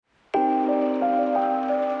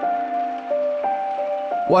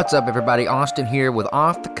What's up, everybody? Austin here with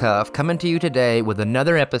Off the Cuff, coming to you today with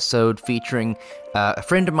another episode featuring a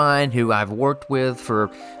friend of mine who I've worked with for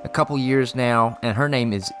a couple years now, and her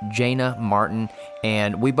name is Jana Martin,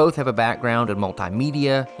 and we both have a background in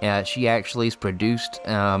multimedia. She actually has produced,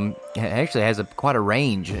 actually has quite a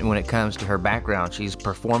range when it comes to her background. She's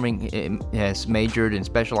performing, has majored and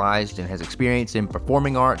specialized and has experience in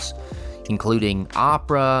performing arts, including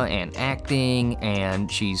opera and acting, and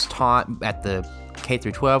she's taught at the K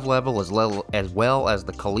through 12 level as well as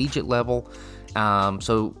the collegiate level.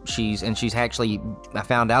 So she's actually, I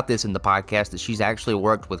found out this in the podcast, that she's actually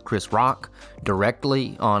worked with Chris Rock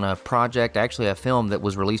directly on a project, actually a film that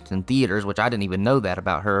was released in theaters, which I didn't even know that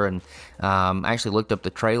about her. And I actually looked up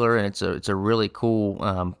the trailer, and it's a really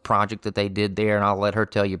cool project that they did there, and I'll let her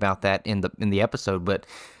tell you about that in the episode. But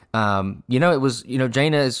Jana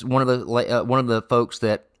is one of the folks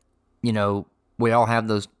that, we all have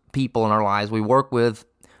those people in our lives we work with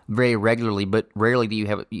very regularly, but rarely do you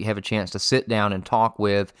have a chance to sit down and talk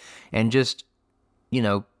with and just,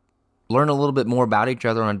 learn a little bit more about each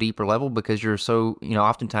other on a deeper level, because you're so,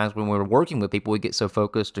 oftentimes when we're working with people, we get so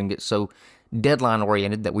focused and get so deadline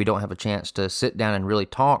oriented that we don't have a chance to sit down and really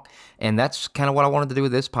talk. And that's kind of what I wanted to do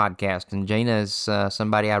with this podcast. And Jana is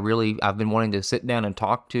somebody I've been wanting to sit down and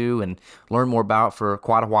talk to and learn more about for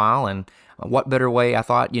quite a while. And what better way, I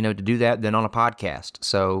thought, to do that than on a podcast.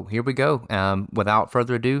 So here we go. Without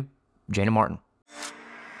further ado, Jana Martin.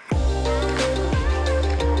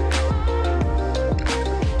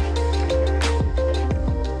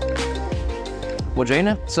 Well,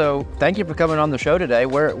 Jana, so thank you for coming on the show today.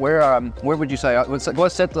 Where would you say?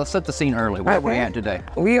 Let's set the scene early. Where are we at today?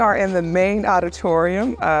 We are in the main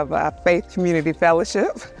auditorium of Faith Community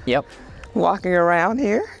Fellowship. Yep. Walking around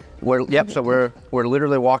here. So we're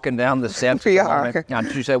literally walking down the steps. We are. Now,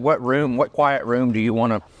 did you say what quiet room do you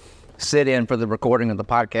want to sit in for the recording of the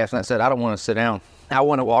podcast? And I said, I don't want to sit down. I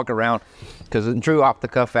want to walk around, because in true off the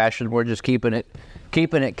cuff fashion, we're just keeping it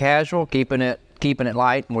casual, keeping it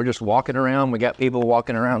light, and we're just walking around. We got people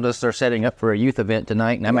walking around us. They're setting up for a youth event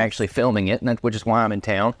tonight, and I'm actually filming it, which is why I'm in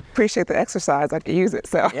town. Appreciate the exercise. I can use it,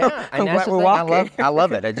 so yeah, I'm glad we're walking. I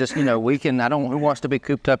love it. I just, who wants to be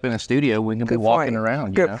cooped up in a studio? We can be walking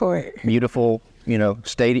around. Good point. Beautiful,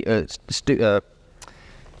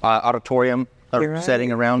 auditorium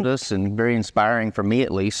setting around us, and very inspiring for me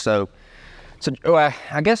at least. So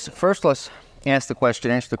I guess first let's answer the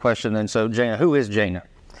question. And so, Jana, who is Jana?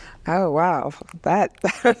 Oh, wow. That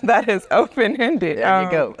is open-ended. There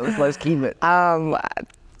you go. Let's keep it.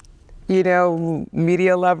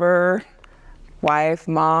 Media lover, wife,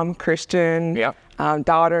 mom, Christian,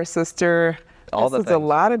 daughter, sister. All the things. A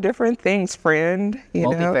lot of different things, friend.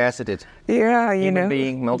 Multifaceted. Yeah, Human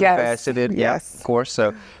being, multifaceted. Yes. Of course.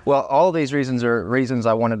 So, all these reasons are reasons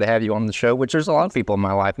I wanted to have you on the show, which there's a lot of people in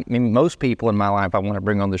my life. I mean, most people in my life I want to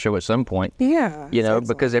bring on the show at some point. Yeah.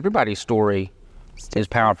 Because everybody's story is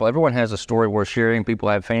powerful. Everyone has a story worth sharing. People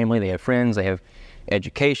have family, they have friends, they have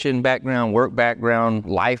education background, work background,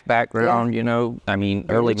 life background,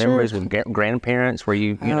 early memories with grandparents where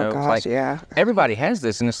everybody has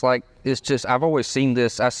this, and it's just, I've always seen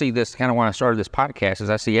this, I see this kind of when I started this podcast,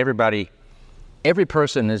 is I see every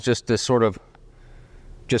person is just this sort of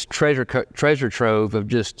just treasure trove of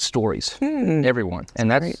just stories, everyone.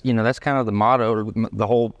 And that's, that's kind of the motto, or the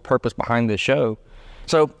whole purpose behind this show.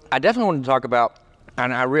 So I definitely wanted to talk about,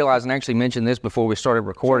 and I realized and actually mentioned this before we started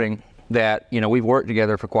recording, that, we've worked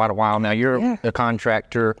together for quite a while now. You're a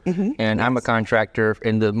contractor, and I'm a contractor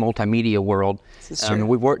in the multimedia world.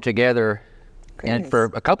 We've worked together and for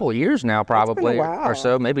a couple of years now, probably, or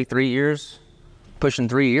so, maybe 3 years, pushing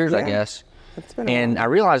 3 years, I guess. And I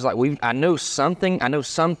realized I know some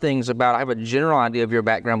things about, I have a general idea of your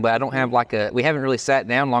background, but I don't have we haven't really sat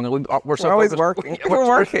down long. We're so always focused, working. We're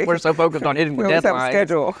working. We're so focused on hitting the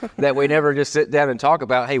deadlines that we never just sit down and talk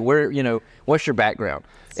about, hey, what's your background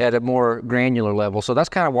at a more granular level. So that's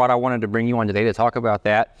kind of what I wanted to bring you on today, to talk about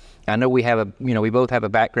that. I know we both have a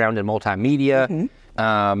background in multimedia.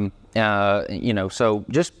 So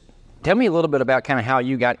just tell me a little bit about kind of how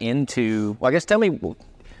you got into, tell me,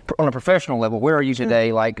 on a professional level, where are you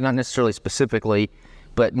today? Not necessarily specifically,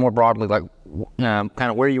 but more broadly, kind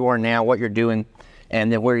of where you are now, what you're doing,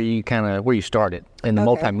 and then where you started in the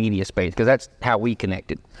multimedia space, because that's how we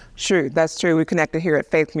connected. True, that's true. We connected here at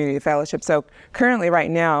Faith Community Fellowship. So currently,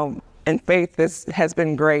 right now, in Faith, this has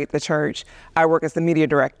been great. The church, I work as the media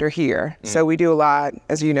director here. So we do a lot,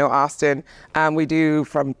 as you know, Austin. We do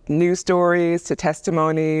from news stories to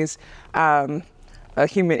testimonies.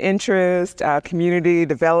 human interest, community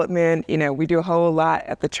development. You know, we do a whole lot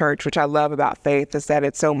at the church, which I love about Faith, is that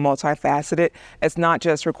it's so multifaceted. It's not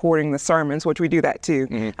just recording the sermons, which we do that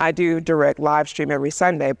too. I do direct live stream every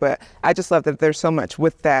Sunday, but I just love that there's so much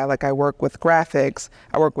with that. Like I work with graphics,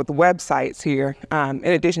 I work with websites here, in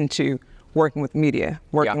addition to working with media,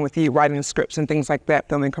 working with you, writing scripts and things like that,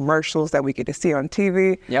 filming commercials that we get to see on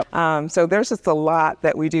TV. So there's just a lot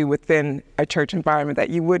that we do within a church environment that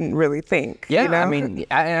you wouldn't really think. Yeah, you know? I mean,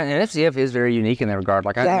 and FCF is very unique in that regard.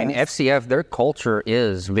 Like, I mean, FCF, their culture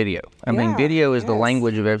is video. I mean, video is the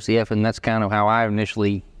language of FCF, and that's kind of how I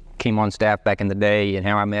initially came on staff back in the day, and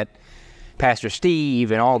how I met Pastor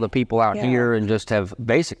Steve and all the people out here, and just have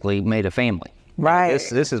basically made a family. Right.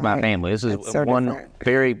 This is my family. This is so one different.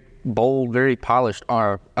 very bold, very polished,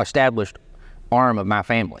 established arm of my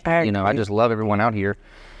family. You know, I just love everyone out here.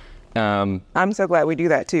 I'm so glad we do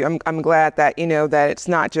that too. I'm glad that, you know, that it's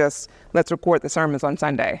not just let's record the sermons on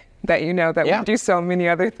Sunday. That, you know, that we do so many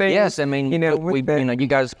other things. Yes, I mean, you know, you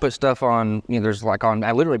guys put stuff on. You know, there's like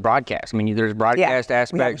I literally broadcast. I mean, there's broadcast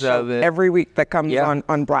aspects of it every week that comes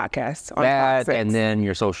on broadcast. On that, and then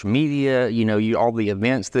your social media. You know, all the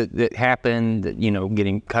events that happen. That, you know,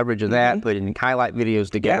 getting coverage of that, putting highlight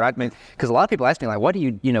videos together. I mean, because a lot of people ask me like, what do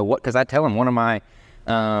you know, what? Because I tell them one of my,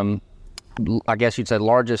 I guess you'd say,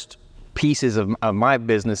 largest pieces of my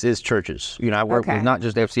business is churches. You know, I work with not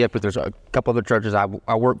just FCF, but there's a couple other churches I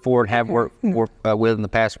work for and have worked with in the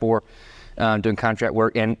past for, doing contract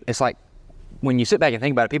work. And it's like, when you sit back and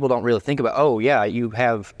think about it, people don't really think about, oh yeah, you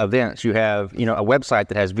have events, you have, you know, a website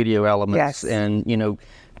that has video elements, and, you know,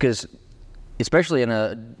 because especially in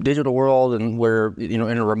a digital world and where, you know,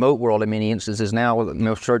 in a remote world in many instances now,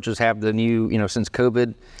 most churches have the new, you know, since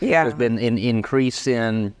COVID, there's been an increase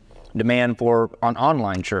in demand for an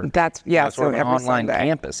online church. That's so every online Sunday.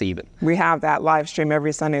 campus even. We have that live stream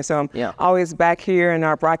every Sunday. So I'm always back here in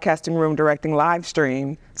our broadcasting room directing live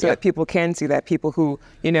stream so that people can see that, people who,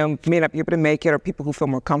 you know, may not be able to make it, or people who feel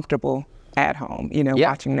more comfortable at home, you know,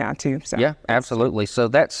 watching now too. So yeah, absolutely. So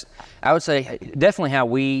that's, I would say, definitely how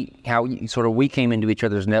we came into each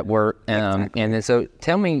other's network. And then, so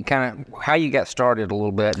tell me kind of how you got started a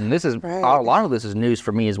little bit. And this is, a lot of this is news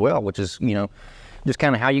for me as well, which is, you know, just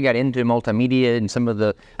kind of how you got into multimedia and some of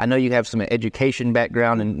the, I know you have some education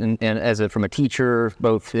background and from a teacher,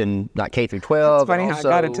 both in like K through 12. It's funny how I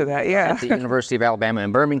got into that, at the University of Alabama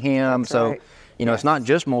in Birmingham. You know, it's not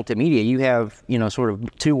just multimedia. You have, you know, sort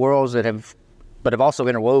of two worlds that have also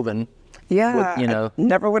interwoven. Yeah, with, you know, I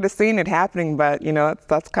never would have seen it happening, but, you know,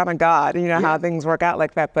 that's kind of God, you know, how things work out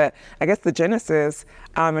like that. But I guess the genesis,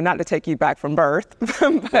 and not to take you back from birth,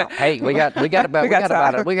 but hey, we got about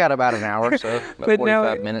an hour, so about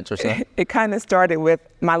 45 minutes or so. It kind of started with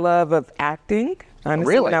my love of acting.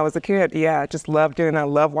 Honestly, really? When I was a kid, I just loved doing it. I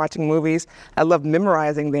love watching movies. I love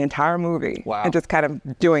memorizing the entire movie and just kind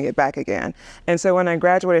of doing it back again. And so when I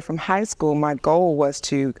graduated from high school, my goal was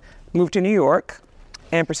to move to New York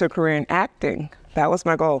and pursue a career in acting. That was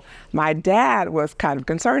my goal. My dad was kind of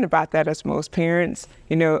concerned about that, as most parents,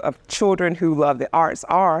 you know, of children who love the arts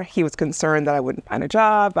are. He was concerned that I wouldn't find a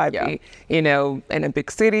job. I'd be, you know, in a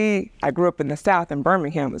big city. I grew up in the South in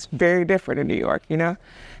Birmingham. It was very different in New York, you know.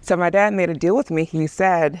 So my dad made a deal with me. He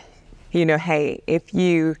said, you know, hey, if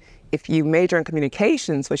you major in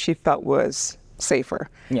communications, which he felt was safer,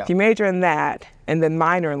 if you major in that and then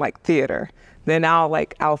minor in like theater, then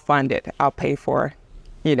I'll fund it. I'll pay for,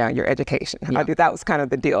 you know, your education. That was kind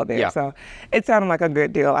of the deal there. So it sounded like a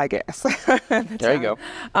good deal, I guess. There you go.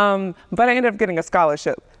 But I ended up getting a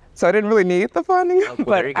scholarship. So I didn't really need the funding,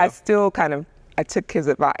 but I still I took his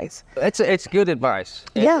advice. It's good advice.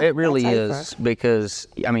 It really is, because,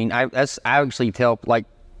 I mean, I actually tell, like,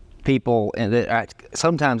 people, and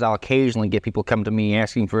sometimes I'll occasionally get people come to me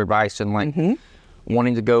asking for advice and, like,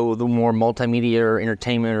 wanting to go the more multimedia or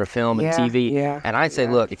entertainment or film and TV. And I'd say,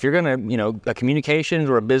 look, if you're going to, you know, a communications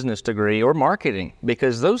or a business degree or marketing,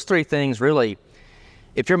 because those three things really,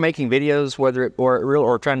 if you're making videos, whether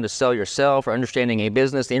or trying to sell yourself or understanding a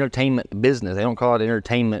business, the entertainment business, they don't call it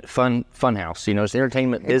entertainment fun house. You know, it's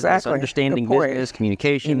entertainment business, understanding business,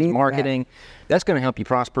 communications, marketing. That's going to help you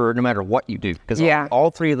prosper no matter what you do, because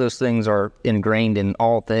all three of those things are ingrained in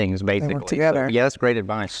all things, basically. They work together. So, that's great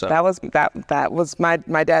advice. So. That was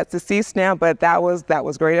my dad's deceased now, but that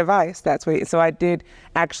was great advice. So I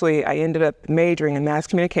ended up majoring in mass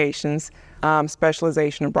communications,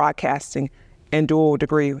 specialization in broadcasting, and dual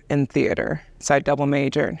degree in theater. So I double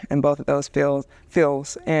majored in both of those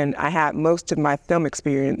fields. And I had most of my film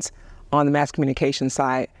experience on the mass communication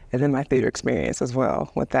side and then my theater experience as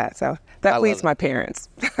well with that. So that pleased my parents.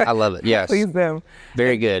 I love it. Yes. Pleased them.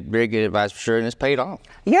 Very good. Very good advice for sure. And it's paid off.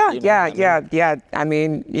 Yeah. I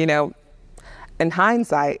mean, in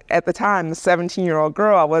hindsight, at the time, the 17-year-old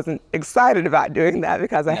girl, I wasn't excited about doing that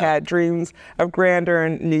because I had dreams of grandeur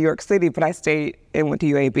in New York City, but I stayed and went to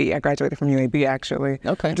UAB. I graduated from UAB, actually,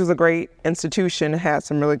 which was a great institution. It had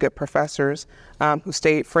some really good professors who I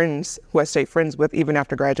stayed friends with even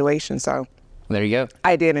after graduation. So there you go.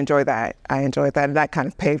 I did enjoy that. And that kind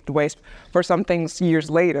of paved the way for some things years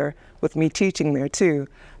later with me teaching there, too.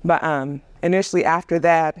 But initially after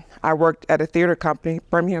that, I worked at a theater company,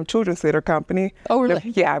 Birmingham Children's Theater Company. Oh, really?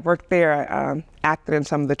 Yeah, I worked there. I acted in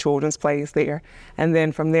some of the children's plays there. And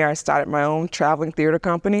then from there, I started my own traveling theater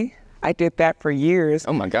company. I did that for years.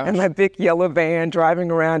 Oh, my gosh. In my big yellow van, driving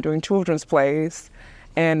around doing children's plays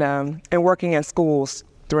and working in schools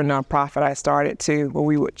through a nonprofit I started, too, where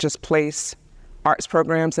we would just place arts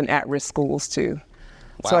programs in at-risk schools, too.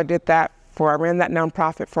 Wow. So I did that. I ran that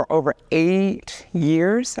nonprofit for over 8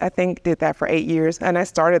 years. I think did that for 8 years, and I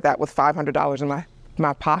started that with $500 in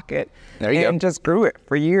my pocket. There you go. And just grew it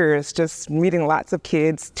for years. Just meeting lots of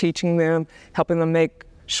kids, teaching them, helping them make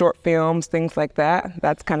short films, things like that.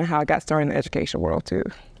 That's kind of how I got started in the education world too.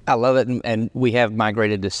 I love it, and we have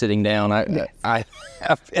migrated to sitting down. I've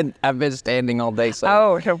been standing all day.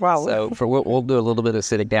 So, no problem. So we'll do a little bit of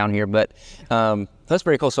sitting down here, but that's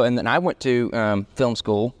very cool. So, and then I went to film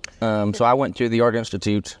school. So I went to the Art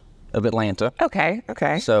Institute of Atlanta. Okay.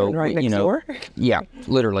 So right next door. Yeah,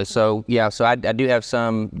 literally. So I do have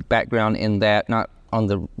some background in that, not on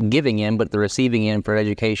the giving end, but the receiving end for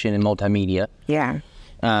education and multimedia. Yeah.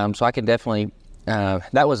 So I can definitely.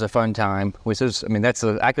 That was a fun time.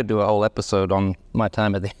 I could do a whole episode on my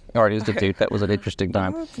time at the Art Institute. That was an interesting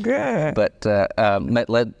time. That's good. But met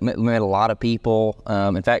a lot of people.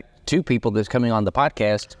 In fact, 2 people that's coming on the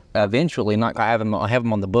podcast eventually. I have them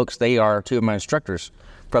on the books. They are 2 of my instructors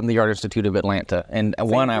from the Art Institute of Atlanta, and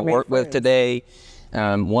one I work with today.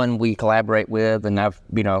 One we collaborate with, and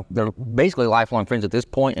they're basically lifelong friends at this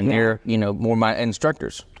point, and they're more my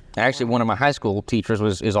instructors. Actually, one of my high school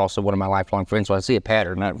teachers is also one of my lifelong friends, so I see a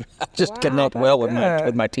pattern. I just connect well with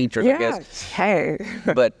my teachers, I guess. Hey,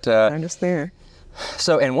 but I understand.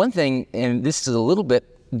 So, and one thing, and this is a little bit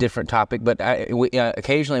different topic, but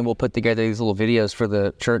occasionally we'll put together these little videos for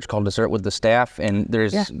the church called Dessert with the Staff, and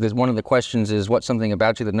there's one of the questions is, what's something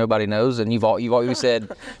about you that nobody knows? And you've always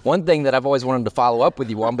said, one thing that I've always wanted to follow up with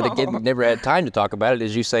you on, but again, we've never had time to talk about it,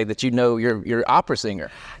 is you say that you're opera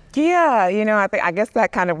singer. Yeah, I guess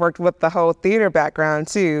that kind of worked with the whole theater background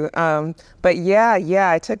too. But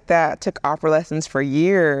I took opera lessons for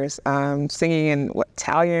years, singing in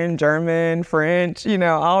Italian, German, French,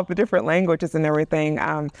 all the different languages and everything.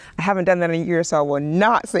 I haven't done that in a year, so I will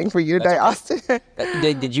not sing for you today, Austin.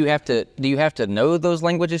 Do you have to know those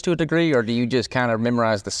languages to a degree, or do you just kind of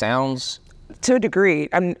memorize the sounds? To a degree.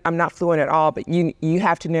 I'm not fluent at all, but you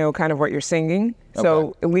have to know kind of what you're singing. Okay.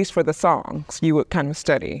 So at least for the songs, you would kind of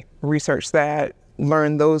study, research that,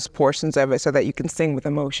 learn those portions of it so that you can sing with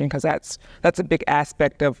emotion, because that's a big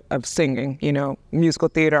aspect of singing, musical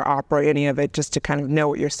theater, opera, any of it, just to kind of know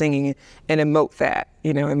what you're singing and emote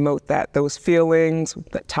that, those feelings,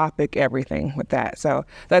 the topic, everything with that. So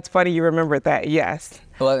that's funny you remembered that, yes.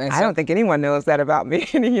 Well, I don't think anyone knows that about me,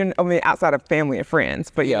 outside of family and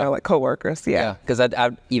friends, but, like coworkers, yeah. Because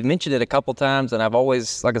you've mentioned it a couple times, and I've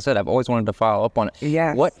always, like I said, I've always wanted to follow up on it.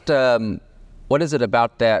 Yeah. What is it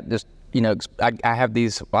about that, just, I have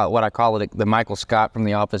these, what I call it, the Michael Scott from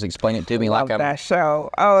The Office, explain it to me like I'm... that show.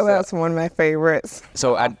 Oh, that's one of my favorites.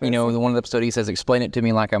 So, one of the episodes, he says, explain it to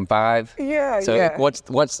me like I'm 5. Yeah, So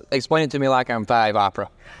what's explain it to me like I'm 5 opera?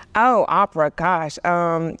 Oh, opera, gosh.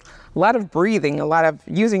 A lot of breathing, a lot of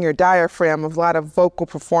using your diaphragm, a lot of vocal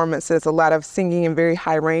performances, a lot of singing in very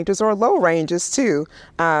high ranges or low ranges too.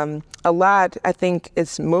 A lot, I think,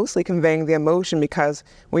 is mostly conveying the emotion, because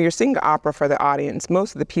when you're singing opera for the audience,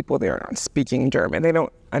 most of the people there aren't speaking German. They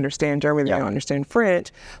don't understand German, they don't understand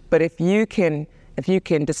French. But if you can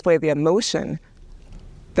display the emotion,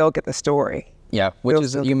 they'll get the story. Yeah,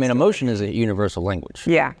 emotion is a universal language.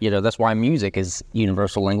 Yeah. That's why music is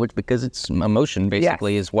universal language, because it's emotion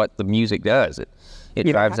basically is what the music does. It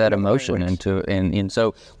drives that emotion into, and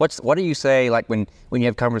so what do you say, like when you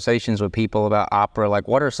have conversations with people about opera, like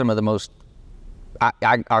what are some of the most,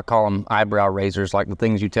 I call them eyebrow raisers, like the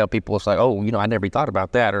things you tell people, it's like, oh, I never thought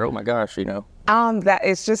about that, or oh my gosh, That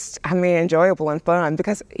it's just, enjoyable and fun,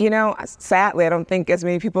 because, sadly, I don't think as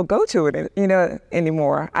many people go to it,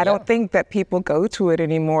 anymore. I don't think that people go to it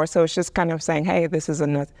anymore. So it's just kind of saying, hey, this is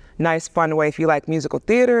a nice, fun way. If you like musical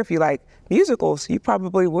theater, if you like musicals, you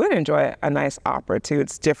probably would enjoy a nice opera too.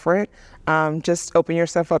 It's different. Just open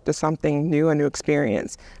yourself up to something new, a new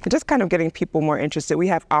experience, and just kind of getting people more interested. We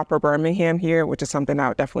have Opera Birmingham here, which is something I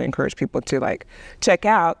would definitely encourage people to like check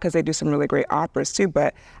out because they do some really great operas too.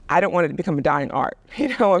 But I don't want it to become a dying art.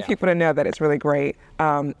 I want people to know that it's really great.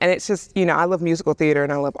 And it's just, I love musical theater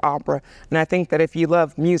and I love opera. And I think that if you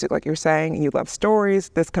love music, like you're saying, and you love stories,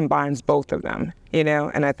 this combines both of them,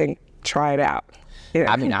 and I think try it out.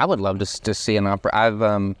 I mean, I would love to see an opera.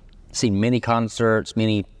 I've seen many concerts,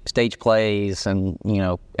 many stage plays, and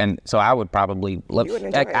and so I would probably love.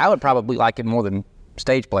 I would probably like it more than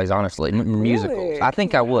stage plays, honestly. Musicals. Really? I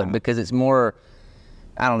think I would because it's more.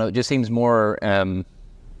 I don't know. It just seems more. I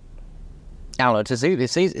don't know. It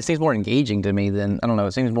seems more engaging to me than I don't know.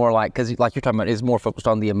 It seems more like because like you're talking about, it's more focused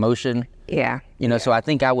on the emotion. Yeah. So I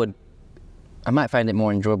think I might find it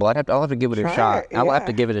more enjoyable. I'll have to give it a shot. I'll have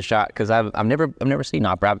to give it a shot because I've never seen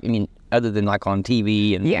opera. I mean, other than like on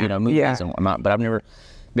TV and movies and whatnot, but I've never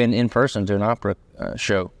been in person to an opera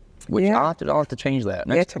show. Which I'll have to change that.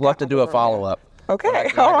 We'll have to do a follow up.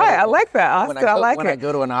 Okay, all right. I like that, Austin. I like it. When I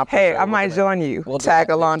go to an opera hey, show, I might join you. We'll tag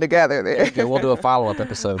along together there. Yeah, we'll do a follow-up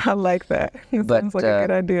episode. I like that. It sounds like a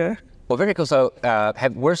good idea. Well, very cool. So,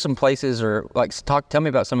 where's some places or tell me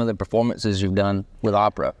about some of the performances you've done with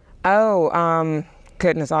opera? Oh,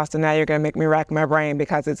 goodness, Austin, now you're going to make me rack my brain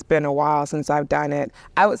because it's been a while since I've done it.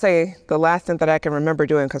 I would say the last thing that I can remember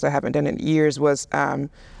doing, because I haven't done it in years, was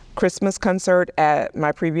Christmas concert at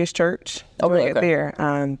my previous church. Okay. There.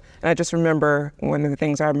 And I just remember one of the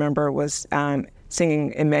things I remember was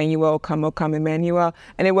singing Emmanuel, Come, O Come, Emmanuel.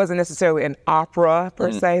 And it wasn't necessarily an opera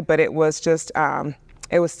per se, but it was just,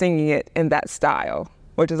 it was singing it in that style,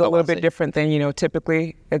 which is a little bit different than,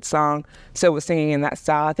 typically it's sung. So it was singing in that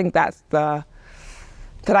style. I think that's that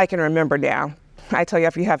I can remember now. I tell you,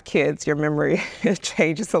 if you have kids, your memory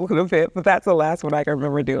changes a little bit, but that's the last one I can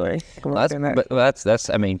remember doing. That's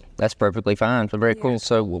perfectly fine. So very cool.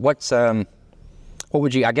 So what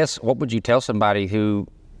would you tell somebody who,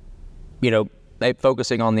 they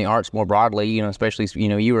focusing on the arts more broadly, especially,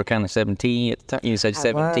 you were kind of 17 at the time, you said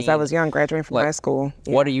 17. I was young, graduating from high school.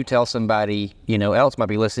 Yeah. What do you tell somebody, else might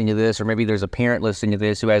be listening to this, or maybe there's a parent listening to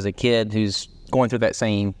this who has a kid who's going through that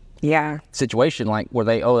same situation, like where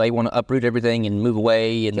they want to uproot everything and move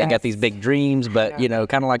away, and they got these big dreams, but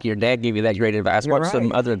kind of like your dad gave you that great advice. What's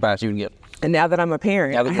some other advice you would give? And now that I'm a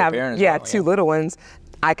parent, I have two little ones.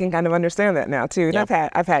 I can kind of understand that now too. And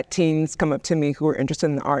I've had teens come up to me who are interested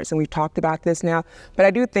in the arts, and we've talked about this now. But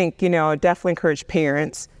I do think definitely encourage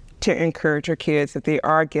parents to encourage your kids if they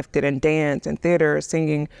are gifted in dance and theater or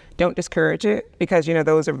singing. Don't discourage it because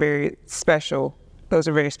those are very special. Those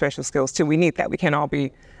are very special skills too. We need that. We can't all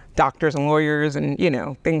be doctors and lawyers and,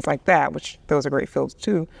 things like that, which those are great fields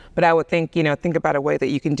too. But I would think, think about a way that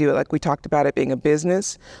you can do it. Like we talked about it being a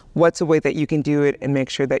business. What's a way that you can do it and make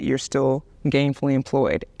sure that you're still gainfully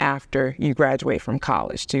employed after you graduate from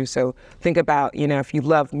college too? So think about, if you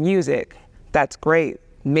love music, that's great.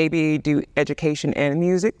 Maybe do education and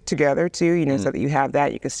music together too, so that you have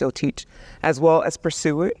that. You can still teach as well as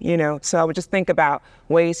pursue it, So I would just think about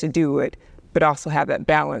ways to do it, but also have that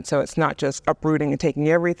balance. So it's not just uprooting and taking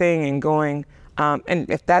everything and going. And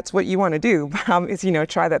if that's what you want to do, is,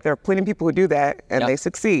 try that. There are plenty of people who do that and they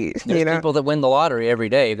succeed. There's people that win the lottery every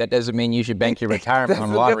day. That doesn't mean you should bank your retirement on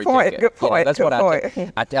a lottery ticket. Good point. That's what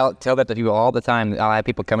I tell that to people all the time. I have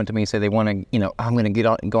people coming to me and say they want to, I'm going to get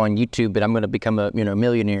on and go on YouTube, but I'm going to become a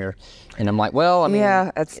millionaire. And I'm like, well, I mean,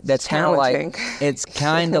 that's kind of like, it's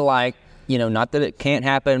kind of like, not that it can't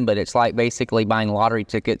happen, but it's like basically buying lottery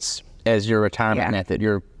tickets as your retirement method,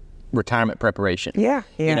 your retirement preparation.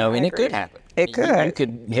 And it could happen. It could. You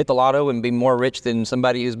could hit the lotto and be more rich than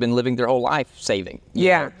somebody who's been living their whole life saving.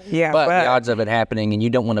 But the odds of it happening, and you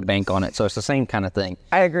don't want to bank on it. So it's the same kind of thing.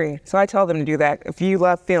 I agree. So I tell them to do that. If you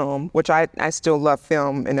love film, which I still love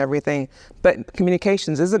film and everything, but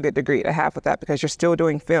communications is a good degree to have with that because you're still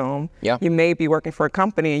doing film. Yeah. You may be working for a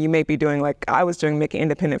company and you may be doing like I was doing, making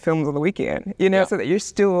independent films on the weekend, so that you're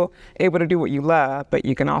still able to do what you love, but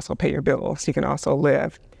you can also pay your bills. You can also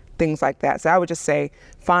live. Things like that. So I would just say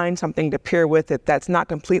find something to pair with it that's not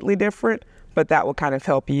completely different, but that will kind of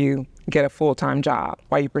help you get a full-time job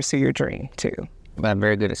while you pursue your dream too.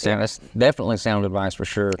 Very good. That's definitely sound advice for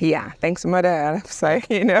sure. Yeah, thanks to my dad. So,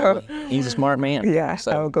 He's a smart man. Yeah,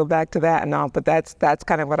 so I'll go back to that and all. But that's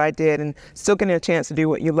kind of what I did, and still getting a chance to do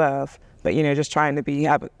what you love. But just trying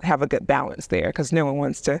to have a good balance there, because no one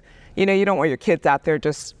wants to. You don't want your kids out there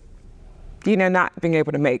just not being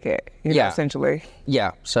able to make it, essentially.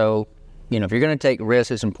 Yeah. So, if you're going to take risks,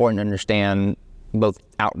 it's important to understand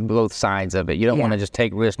both sides of it. You don't want to just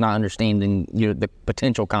take risks, not understanding the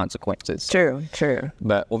potential consequences. True.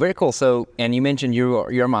 But very cool. So, and you mentioned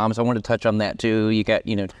you're a mom, so I wanted to touch on that too. You got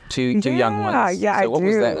two young ones. Yeah, so I what do.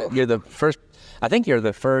 was that? You're the first. I think you're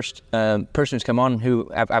the first person who's come on who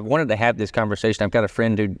I've wanted to have this conversation. I've got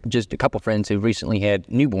a couple friends who recently had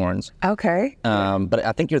newborns. Okay. But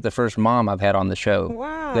I think you're the first mom I've had on the show.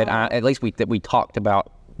 Wow. That we talked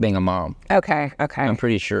about being a mom. Okay. I'm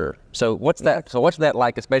pretty sure. So what's that? So what's that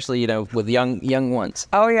like, especially with young ones?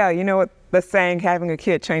 Oh yeah, you know what the saying, having a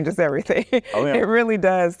kid changes everything. Oh, yeah. It really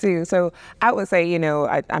does too. So I would say,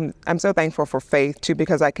 I'm so thankful for Faith too,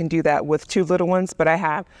 because I can do that with two little ones. But I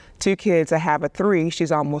have two kids. I have a 3.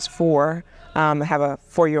 She's almost 4. I have a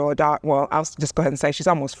 4-year-old daughter. Well, I'll just go ahead and say she's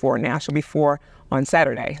almost 4 now. She'll be 4 on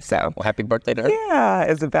Saturday. So well, happy birthday to her. Yeah,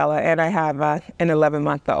 Isabella. And I have an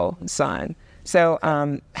 11-month-old son. So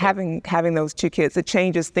having those two kids, it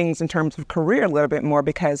changes things in terms of career a little bit more,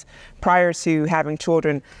 because prior to having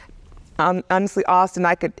children, honestly, Austin,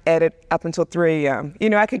 I could edit up until 3 a.m.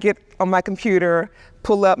 I could get on my computer,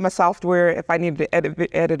 pull up my software. If I needed to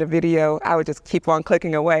edit a video, I would just keep on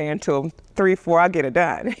clicking away until 3, 4, I'll get it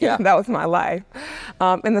done. Yeah. That was my life.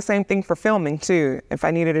 And the same thing for filming too. If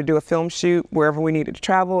I needed to do a film shoot, wherever we needed to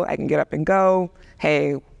travel, I can get up and go.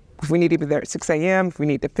 Hey, if we need to be there at 6 a.m., if we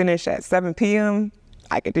need to finish at 7 p.m.,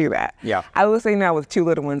 I could do that. Yeah. I will say now with 2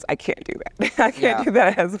 little ones, I can't do that. I can't do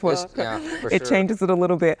that as well. It changes it a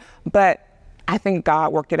little bit. But I think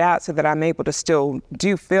God worked it out so that I'm able to still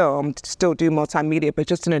do film, still do multimedia, but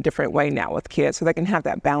just in a different way now with kids, so they can have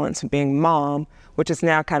that balance of being mom, which is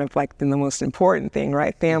now kind of like the most important thing,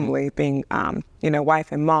 right? Family, being,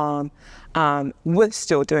 wife and mom, with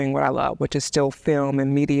still doing what I love, which is still film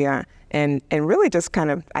and media, and really just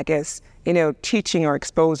kind of, I guess, teaching or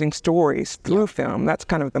exposing stories through film. That's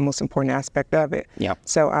kind of the most important aspect of it. Yeah.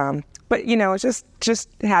 So, but it's just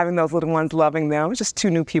having those little ones, loving them. It's just 2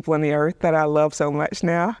 new people in the earth that I love so much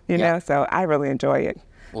now, know, so I really enjoy it.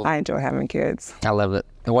 Well, I enjoy having kids. I love it.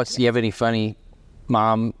 Do you have any funny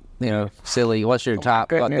mom, silly, what's your top,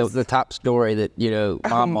 the top story that,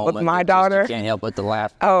 mom moment with my daughter? You can't help but to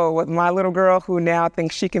laugh. Oh, with my little girl, who now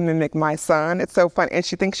thinks she can mimic my son. It's so funny. And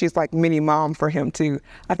she thinks she's like mini mom for him too.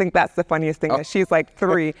 I think that's the funniest thing, that she's like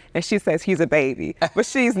 3 and she says he's a baby, but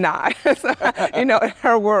she's not. So, in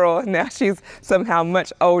her world now, she's somehow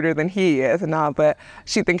much older than he is and all, but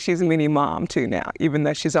she thinks she's a mini mom too now, even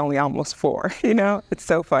though she's only almost 4, It's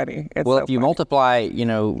so funny. If you multiply,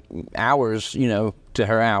 hours, to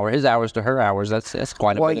her hour, his hours to her hours, that's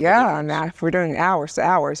quite a bit. Well, yeah. Now, if we're doing hours to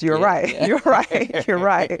hours, you're right. Yeah. You're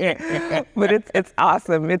right. But it's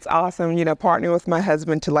awesome. It's awesome, partnering with my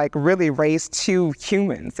husband to really raise 2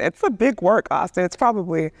 humans. It's a big work, Austin. It's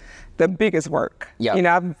probably the biggest work.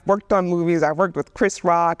 Yeah. I've worked on movies. I've worked with Chris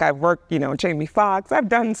Rock. I've worked, Jamie Foxx. I've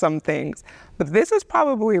done some things, but this is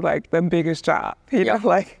probably the biggest job.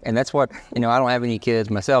 And that's what I don't have any kids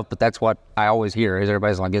myself, but that's what I always hear is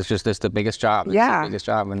everybody's like, it's the biggest job. It's the biggest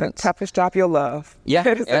job, and the toughest job you'll love. Yeah,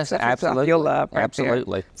 it is the absolutely. Job you'll love. Right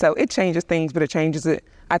absolutely. There. So it changes things, but it changes it,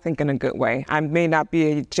 I think, in a good way. I may not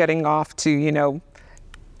be jetting off to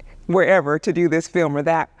wherever to do this film or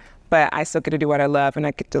that, but I still get to do what I love, and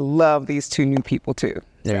I get to love these 2 new people too.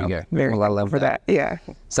 There you go. Well, I love for that. Yeah.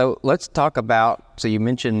 So let's talk about. So you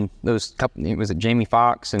mentioned those couple. Was it Jamie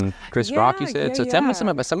Foxx and Chris Rock? You said. So tell me some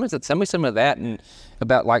of that, and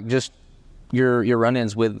about just your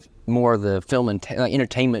run-ins with more of the film and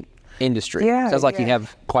entertainment industry. Yeah. Sounds like you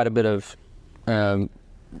have quite a bit of.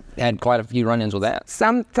 Had quite a few run-ins with that.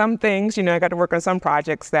 Some things, I got to work on some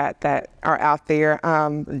projects that are out there,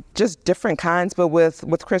 just different kinds. But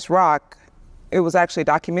with Chris Rock, it was actually a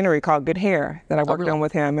documentary called Good Hair that I worked on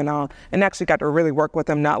with him, and actually got to really work with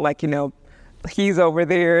him, not he's over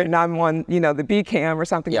there and I'm on, the B cam or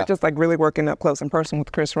something, but just really working up close and personal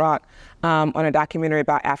with Chris Rock on a documentary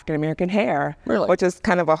about African American hair, which is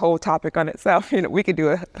kind of a whole topic on itself. We could do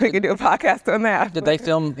a podcast on that. Did they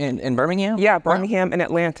film in Birmingham? Yeah, Birmingham and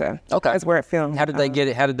Atlanta. Okay, that's where it filmed. How did they get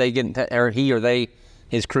it? How did they get in touch? Or he or they,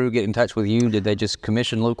 his crew, get in touch with you? Did they just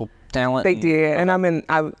commission local talent? They did, and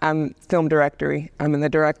I'm film directory. I'm in the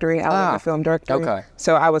directory. I was in the film directory. Okay.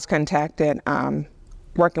 So I was contacted.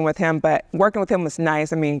 Working with him, but working with him was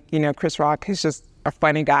nice. I mean, Chris Rock is just a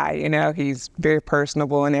funny guy, he's very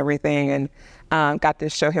personable and everything, and got to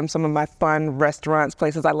show him some of my fun restaurants,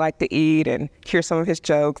 places I like to eat, and hear some of his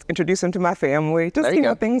jokes, introduce him to my family, just,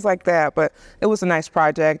 things like that. But it was a nice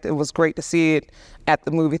project. It was great to see it at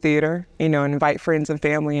the movie theater, and invite friends and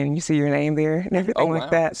family, and you see your name there and everything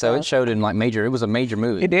like that. So it showed in it was a major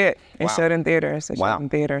movie. It did. It showed in theaters.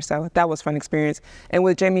 So that was a fun experience. And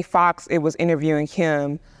with Jamie Foxx, it was interviewing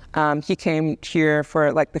him He came here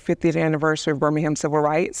for like the 50th anniversary of Birmingham Civil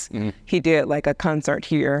Rights. He did like a concert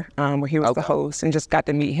here where he was the host, and just got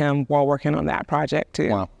to meet him while working on that project too.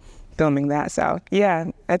 Wow. Filming that. So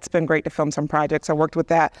yeah, it's been great to film some projects. I worked with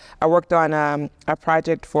that. I worked on a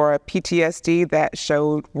project for PTSD that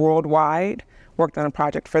showed worldwide. Worked on a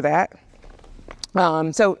project for that.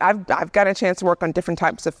 So I've got a chance to work on different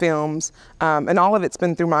types of films, and all of it's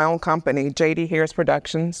been through my own company, J.D. Harris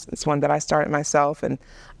Productions. It's one that I started myself, and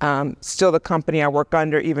still the company I work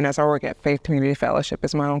under, even as I work at Faith Community Fellowship,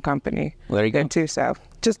 is my own company. Well, there you go. Too. So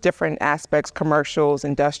just different aspects, commercials,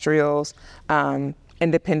 industrials,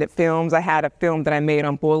 independent films. I had a film that I made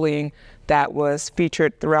on bullying that was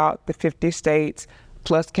featured throughout the 50 states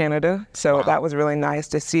plus Canada. So that was really nice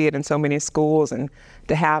to see it in so many schools, and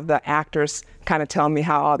to have the actors kind of tell me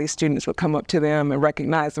how all these students would come up to them and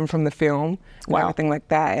recognize them from the film and everything like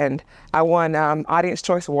that. And I won Audience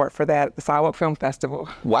Choice Award for that at the Sidewalk Film Festival.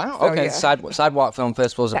 Wow. So, okay. yeah. Sidewalk Film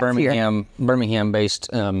Festival is a Birmingham-based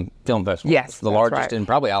film festival. Yes, it's the largest in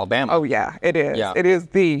probably Alabama. Oh yeah, it is. Yeah. It is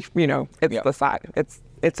the the side.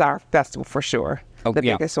 It's our festival for sure. Oh, the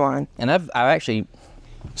biggest one. And I've actually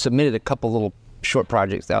submitted a couple little short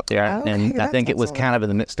projects out there, and I think it was kind of in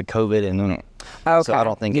the midst of COVID, and so I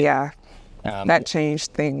don't think that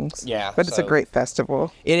changed things. Yeah, but it's a great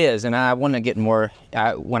festival. It is, and I want to get more.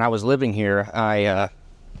 When I was living here, I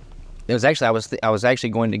was actually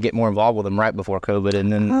going to get more involved with them right before COVID,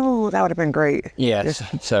 and then that would have been great. Yes.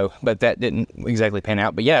 So, but that didn't exactly pan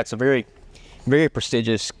out. But yeah, it's a very, very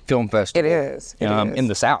prestigious film festival. It is. In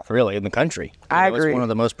the South, really, in the country. I agree. It's one of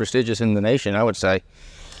the most prestigious in the nation, I would say.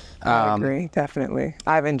 I agree, definitely.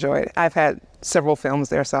 I've enjoyed it. I've had several films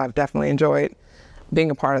there, so I've definitely enjoyed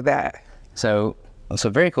being a part of that. So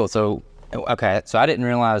very cool. So, okay, so I didn't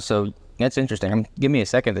realize, so that's interesting. Give me a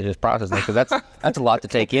second to just process that, because that's a lot to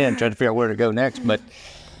take in, trying to figure out where to go next. But,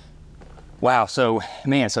 wow, so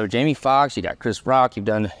Jamie Foxx, you got Chris Rock,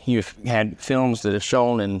 you've had films that have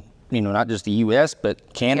shown in, not just the U.S.,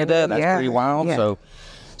 but Canada. That's pretty wild. Yeah.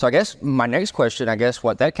 So I guess my next question,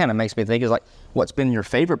 what that kind of makes me think is like, what's been your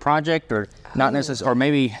favorite project, or not necessarily, or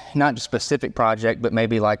maybe not a specific project, but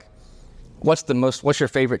maybe like, what's your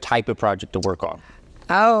favorite type of project to work on?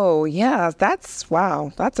 Oh yeah, that's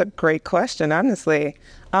a great question, honestly.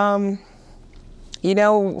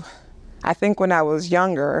 I think when I was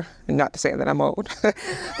younger, not to say that I'm old.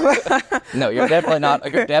 No, you're definitely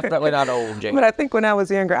not old, Jamie. But I think when I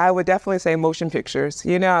was younger, I would definitely say motion pictures.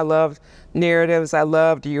 I loved narratives. I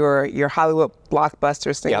loved your Hollywood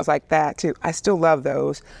blockbusters, things like that too. I still love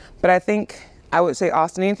those. But I think I would say,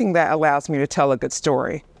 Austin, anything that allows me to tell a good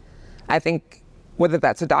story. I think whether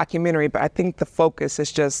that's a documentary, but I think the focus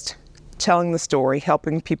is just telling the story,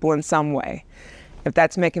 helping people in some way. If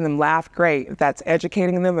that's making them laugh, great. If that's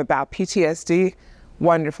educating them about PTSD,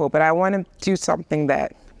 wonderful. But I want to do something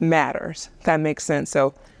that matters, if that makes sense.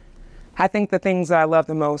 So I think the things that I love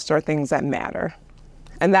the most are things that matter.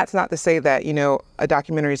 And that's not to say that, a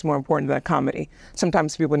documentary is more important than a comedy.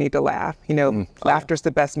 Sometimes people need to laugh. Laughter's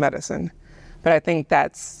the best medicine. But I think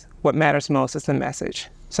that's what matters most, is the message,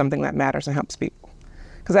 something that matters and helps people.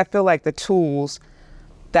 Because I feel like the tools,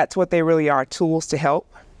 that's what they really are, tools to help.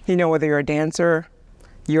 Whether you're a dancer,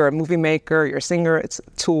 you're a movie maker, you're a singer, it's a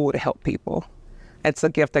tool to help people. It's a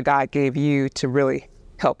gift that God gave you to really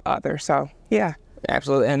help others. So, yeah.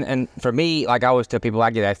 Absolutely. And for me, like I always tell people, I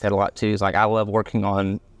get asked that a lot too, is like I love working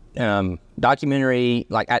on documentary,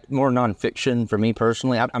 more nonfiction for me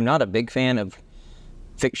personally. I'm not a big fan of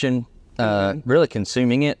fiction, really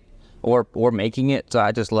consuming it or making it. So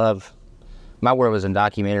I just love, my world was in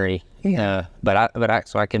documentary. Yeah. But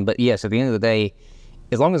yes, at the end of the day,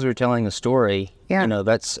 as long as we're telling a story,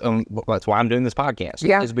 that's why I'm doing this podcast.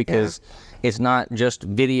 Yeah. Is because it's not just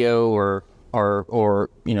video or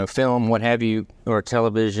film, what have you, or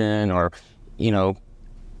television, or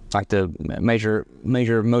like the major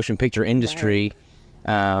motion picture industry.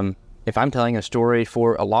 Right. If I'm telling a story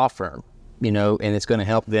for a law firm, and it's going to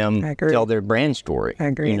help them tell their brand story. I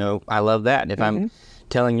agree. I love that. If I'm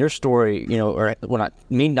telling your story, not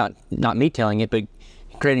me telling it, but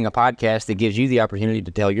creating a podcast that gives you the opportunity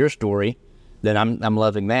to tell your story, then I'm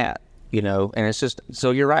loving that, and it's just,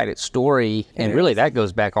 so you're right, it's story, and really that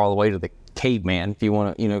goes back all the way to the caveman, if you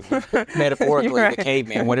want to, metaphorically, right. The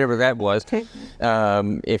caveman, whatever that was,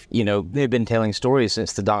 if, they've been telling stories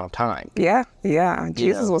since the dawn of time. Yeah.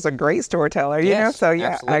 Jesus was a great storyteller, yes, so yeah,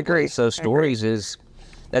 absolutely. I agree. So stories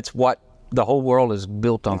that's what the whole world is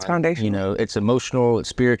built on. It's foundational. It's emotional, it's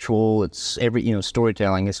spiritual, it's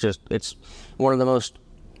storytelling. It's one of the most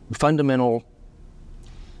fundamental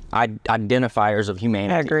identifiers of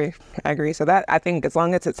humanity. I agree. So that, I think, as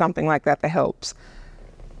long as it's something like that helps,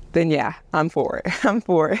 then yeah, I'm for it. I'm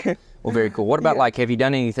for it. Well, very cool. What about like, have you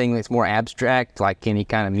done anything that's more abstract, like any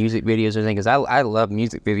kind of music videos or anything? Because I love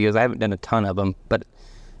music videos. I haven't done a ton of them, but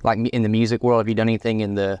like in the music world, have you done anything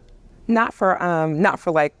in the? Not for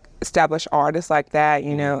like established artists like that,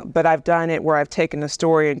 you know, but I've done it where I've taken a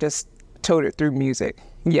story and just told it through music.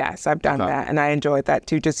 Yes, I've done that, and I enjoyed that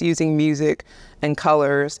too. Just using music and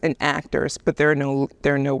colors and actors, but there are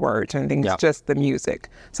no words or anything. It's just the music.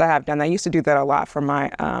 So I have done that. I used to do that a lot for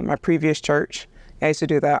my my previous church. I used to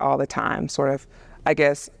do that all the time. Sort of, I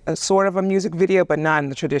guess, sort of a music video, but not in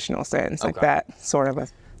the traditional sense, like that sort of a.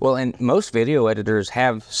 Well, and most video editors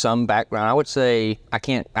have some background. I would say I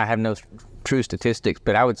have no true statistics,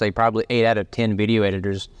 but I would say probably 8 out of 10 video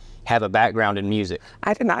editors have a background in music.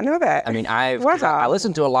 I did not know that. I mean, I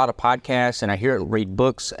listen to a lot of podcasts and I read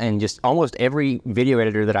books, and just almost every video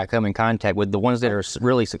editor that I come in contact with, the ones that are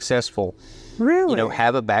really successful, you know,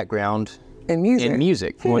 have a background in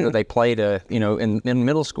music. Whether they played in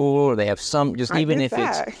middle school, or they have some, just even if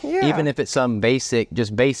it's some basic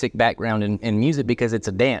background in music, because it's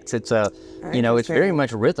a dance. It's it's very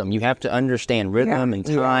much rhythm. You have to understand rhythm and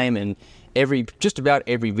time, and just about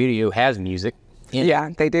every video has music.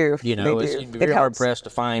 They do. You know, it's very hard pressed to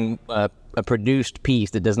find a produced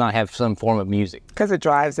piece that does not have some form of music. Because it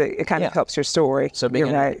drives it. It kind of helps your story. So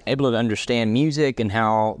being able to understand music and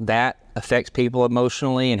how that affects people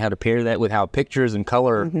emotionally, and how to pair that with how pictures and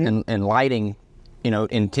color and lighting,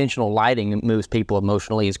 intentional lighting moves people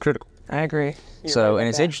emotionally is critical. I agree. And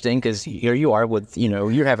it's interesting because here you are with,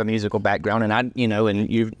 you have a musical background, and and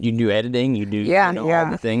you do editing, you do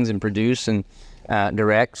all the things, and produce and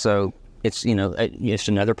direct. So it's it's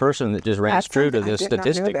another person that just rings true to this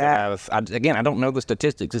statistic. I don't know the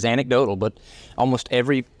statistics; it's anecdotal, but almost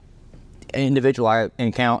every individual I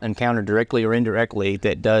encounter directly or indirectly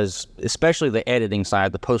that does, especially the editing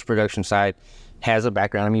side, the post-production side, has a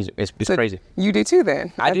background in music. It's crazy. You do too,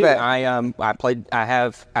 then? I do.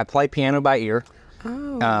 I play piano by ear.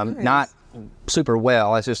 Nice. Not super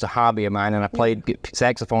well. That's just a hobby of mine, and I played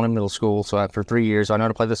saxophone in middle school. So for 3 years, I know how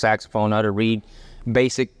to play the saxophone, I know how to read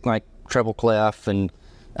basic like treble clef, and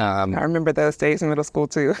I remember those days in middle school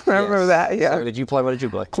too. I remember that. Yeah. So what did you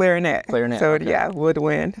play? Clarinet. So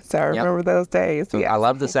woodwind. So I remember those days. So I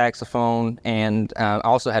love the saxophone, and I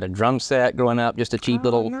also had a drum set growing up, just a cheap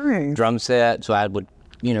little drum set. So I would,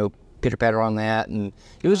 pitter patter on that, and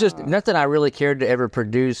it was just nothing I really cared to ever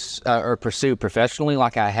produce or pursue professionally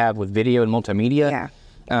like I have with video and multimedia.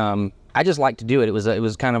 Yeah. I just like to do it. It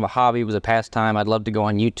was kind of a hobby. It was a pastime. I'd love to go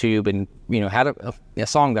on YouTube and a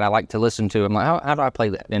song that I like to listen to. I'm like, how do I play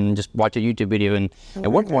that? And just watch a YouTube video. And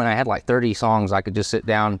at one point, I had like 30 songs I could just sit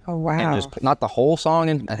down and just not the whole song,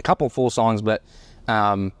 and a couple full songs, but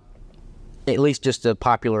at least just a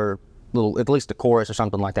popular little, at least a chorus or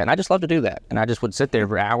something like that. And I just love to do that. And I just would sit there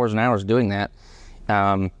for hours and hours doing that.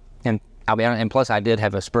 And I'll be honest, and plus I did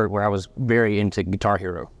have a spurt where I was very into Guitar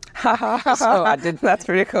Hero. So I did. That's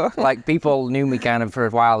pretty cool. Like, people knew me kind of for a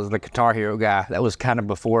while as the Guitar Hero guy. That was kind of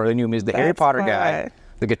before they knew me as the Harry Potter guy,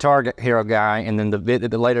 the Guitar Hero guy, and then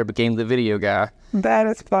the later became the video guy. That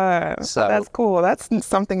is fun. So that's cool. That's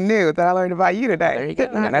something new that I learned about you today. There you go.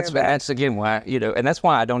 And that's again why and that's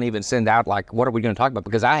why I don't even send out like, what are we going to talk about?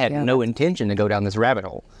 Because I had no intention to go down this rabbit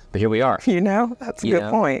hole, but here we are. That's a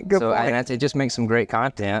good point. Good point. And it just makes some great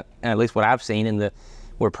content. At least what I've seen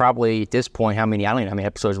we're probably at this point, I don't know how many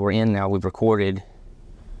episodes we're in now. We've recorded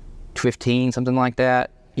 15, something like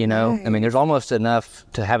that. Nice. I mean, there's almost enough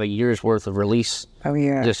to have a year's worth of release. Oh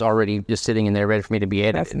yeah. Just sitting in there ready for me to be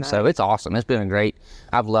edited. That's nice. So it's awesome. It's been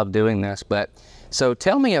I've loved doing this. But so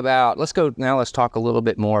tell me about. Let's talk a little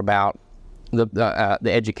bit more about the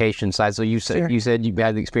education side. So you said you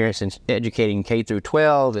had the experience in educating K through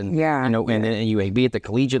 12, and and then UAB at the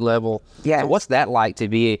collegiate level. Yeah. So what's that like to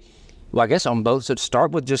be? Well, I guess on both. So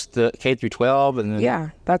start with just the K through 12, and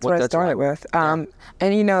then that's what I started with. And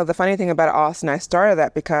the funny thing about Austin, I started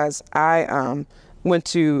that because I went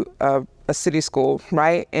to a city school,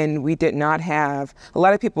 right? And we did not have a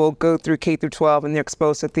lot of people go through K through 12, and they're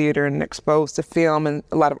exposed to theater and exposed to film and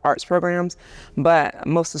a lot of arts programs. But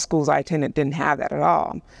most of the schools I attended didn't have that at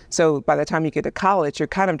all. So by the time you get to college, you're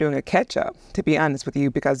kind of doing a catch up, to be honest with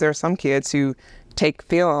you, because there are some kids who take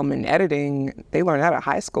film and editing, they learn out of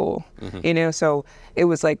high school, so it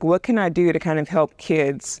was like, what can I do to kind of help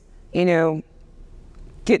kids,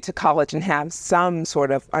 get to college and have some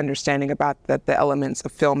sort of understanding about the elements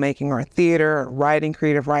of filmmaking or theater or writing,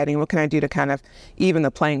 creative writing. What can I do to kind of even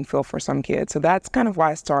the playing field for some kids? So that's kind of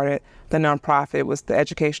why I started the nonprofit. It was the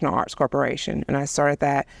Educational Arts Corporation. And I started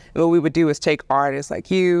that. And what we would do is take artists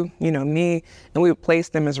like you know, me, and we would place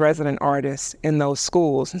them as resident artists in those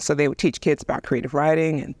schools. And so they would teach kids about creative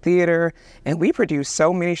writing and theater. And we produced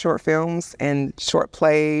so many short films and short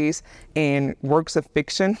plays and works of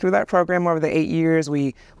fiction through that program over the 8 years.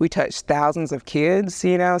 We touched thousands of kids,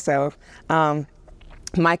 you know, so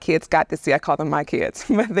my kids got to see, I call them my kids,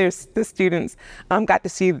 but there's the students got to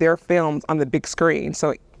see their films on the big screen.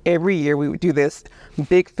 So every year we would do this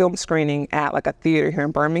big film screening at like a theater here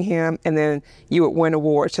in Birmingham, and then you would win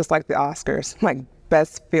awards just like the Oscars, like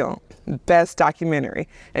best film, best documentary.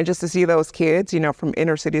 And just to see those kids, you know, from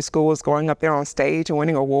inner city schools going up there on stage and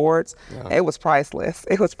winning awards, it was priceless.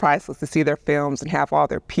 It was priceless to see their films and have all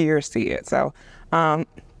their peers see it. So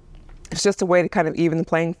it's just a way to kind of even the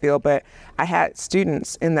playing field. But I had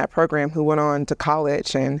students in that program who went on to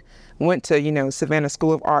college and went to, you know, Savannah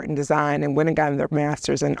School of Art and Design and went and got their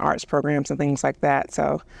master's in arts programs and things like that.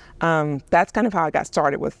 So that's kind of how I got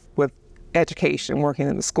started with education, working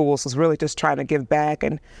in the schools, was really just trying to give back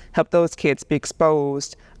and help those kids be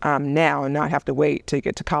exposed now and not have to wait to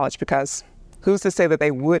get to college, because who's to say that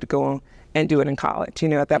they would go and do it in college, you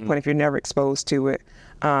know, at that point if you're never exposed to it.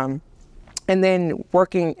 And then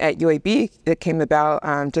working at UAB, it came about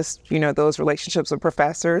just, you know, those relationships with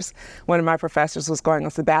professors. One of my professors was going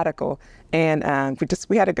on sabbatical, and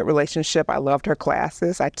we had a good relationship. I loved her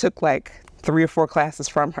classes. I took like 3 or 4 classes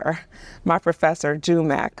from her. My professor,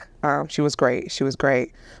 Jumac, she was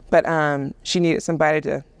great. But she needed somebody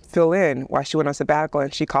to fill in while she went on sabbatical,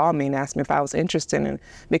 and she called me and asked me if I was interested. And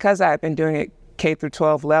because I had been doing it K through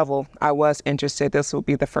 12 level, I was interested. This would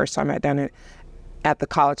be the first time I'd done it at the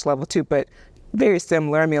college level too, but very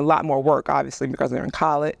similar. I mean, a lot more work, obviously, because they're in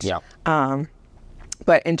college. Yeah.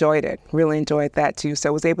 But enjoyed it, really enjoyed that too. So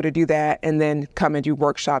I was able to do that and then come and do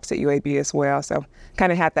workshops at UAB as well. So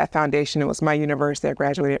kind of had that foundation. It was my university. I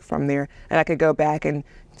graduated from there. And I could go back and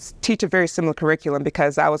teach a very similar curriculum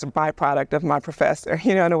because I was a byproduct of my professor,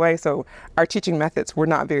 you know, in a way. So our teaching methods were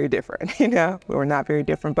not very different, you know, we were not very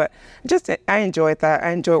different. But just, I enjoyed that. I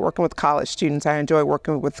enjoyed working with college students. I enjoy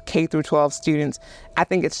working with K through 12 students. I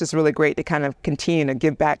think it's just really great to kind of continue to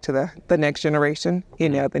give back to the next generation, you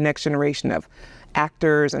know, the next generation of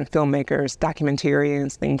actors and filmmakers,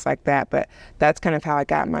 documentarians, things like that. But that's kind of how I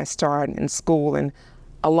got my start in school. And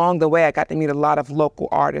along the way, I got to meet a lot of local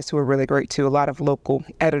artists who were really great too, a lot of local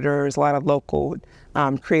editors, a lot of local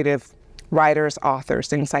creative writers, authors,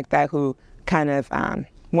 things like that, who kind of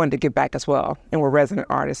wanted to give back as well and were resident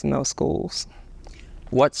artists in those schools.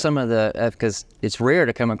 What's some of the, because it's rare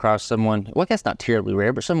to come across someone, well, I guess not terribly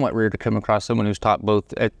rare, but somewhat rare to come across someone who's taught both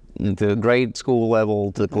at the grade school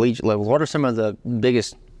level to the collegiate level. What are some of the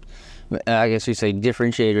biggest, I guess you say,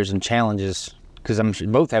 differentiators and challenges? Because I'm sure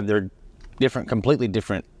both have their completely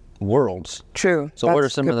different worlds. True. So what are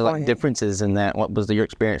some of the differences in that? What was your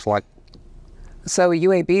experience like? So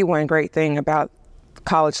UAB, one great thing about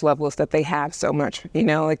college level is that they have so much, you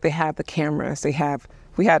know, like they have the cameras,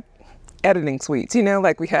 we had editing suites, you know,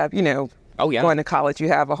 like we have, you know, going to college, you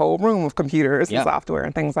have a whole room of computers and software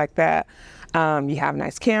and things like that. You have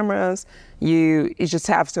nice cameras, you just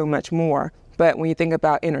have so much more. But when you think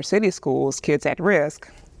about inner city schools, kids at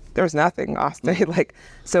risk, there's nothing, Austin. Like,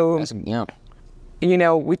 so, you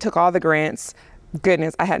know, we took all the grants.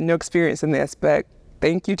 Goodness, I had no experience in this, but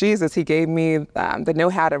thank you, Jesus. He gave me the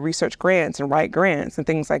know-how to research grants and write grants and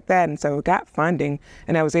things like that. And so I got funding,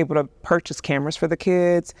 and I was able to purchase cameras for the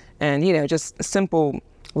kids and, you know, just simple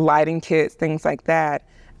lighting kits, things like that,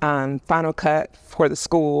 Final Cut for the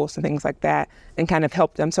schools and things like that, and kind of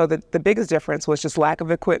help them. So the biggest difference was just lack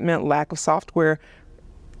of equipment, lack of software.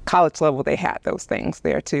 College level, they had those things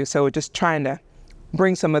there too. So just trying to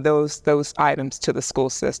bring some of those items to the school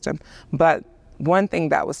system. But one thing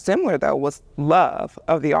that was similar, though, was love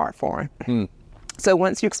of the art form. So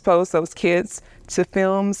once you expose those kids to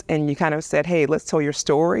films and you kind of said, hey, let's tell your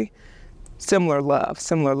story, similar love,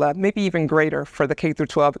 maybe even greater for the K through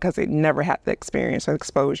 12 because they never had the experience or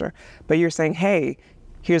exposure. But you're saying, hey,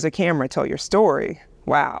 here's a camera, tell your story.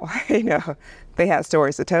 Wow, you know, they had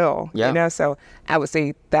stories to tell, you know? So I would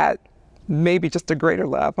say that maybe just a greater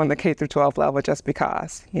love on the K through 12 level just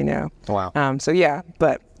because, you know? Wow. So yeah,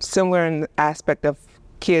 but similar in the aspect of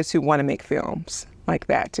kids who want to make films like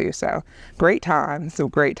that too. So great times,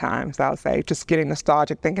 I'll say. Just getting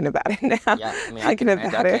nostalgic thinking about it now. Yeah, I mean, I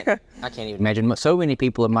can't even imagine. So many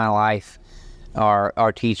people in my life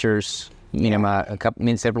are teachers,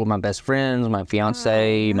 several of my best friends, my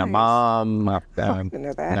fiance, my mom,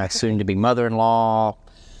 my soon-to-be mother-in-law.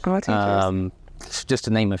 Just to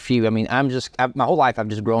name a few. I mean, my whole life I've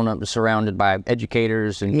just grown up surrounded by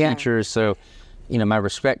educators and teachers. So, my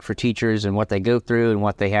respect for teachers and what they go through and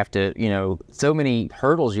what they have to, so many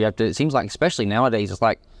hurdles you have to. It seems like, especially nowadays, it's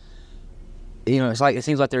like, it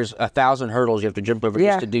seems like there's 1,000 hurdles you have to jump over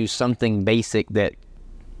just to do something basic that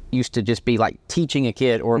used to just be like teaching a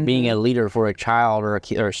kid or being a leader for a child or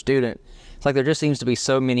a student. It's like there just seems to be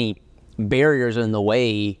so many barriers in the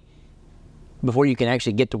way before you can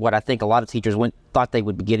actually get to what I think a lot of teachers thought they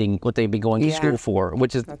would be getting, what they'd be going to school for,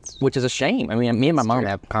 which is a shame. I mean, me and my mom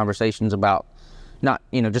have conversations about not,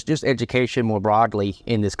 just education more broadly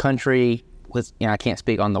in this country. With I can't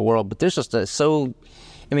speak on the world, but there's just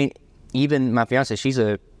even my fiance, she's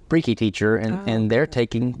a pre-K teacher, and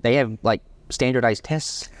they have like standardized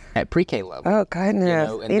tests at pre-K level. Oh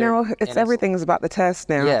goodness! It's everything's about the test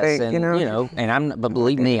now. Yes, but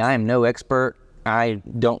believe me, I am no expert. I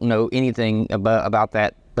don't know anything about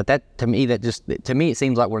that. But that to me, it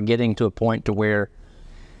seems like we're getting to a point to where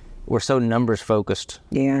we're so numbers focused.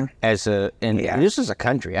 Yeah. This is a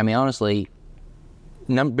country. I mean, honestly,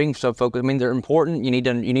 being so focused. I mean, they're important. You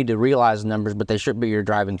need to realize numbers, but they should be your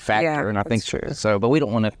driving factor. And I think true. So, but we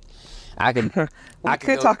don't want to. I could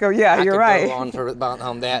talk. Yeah, you're right. Go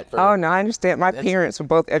on that. Oh no, I understand. My parents were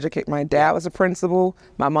both educated. My dad was a principal.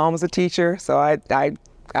 My mom was a teacher. So I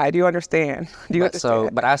do understand.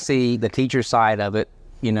 But I see the teacher side of it.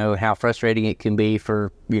 How frustrating it can be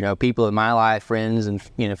for people in my life, friends, and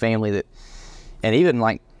family and even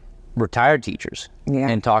like retired teachers. Yeah.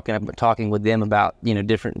 And talking with them about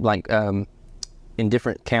different in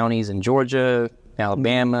different counties in Georgia,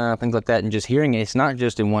 Alabama, things like that, and just hearing it. It's not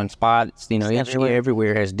just in one spot. It's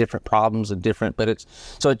everywhere has different problems and different. But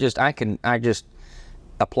I just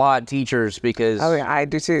applaud teachers because I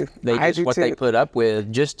do too. They put up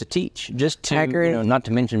with just to teach, just to not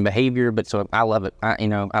to mention behavior. But so I love it.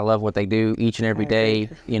 I love what they do each and every day.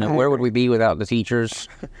 Where would we be without the teachers?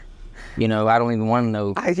 I don't even want to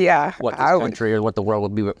know what this country or what the world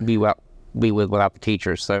would be without the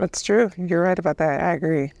teachers. So that's true. You're right about that. I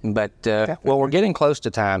agree. But we're getting close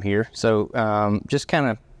to time here. So just kind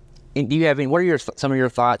of, do you have any? What are some of your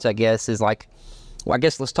thoughts? I guess is like, I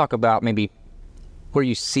guess let's talk about maybe where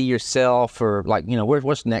you see yourself, or like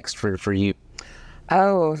what's next for you.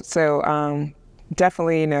 Oh, so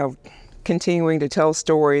definitely continuing to tell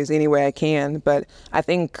stories any way I can. But I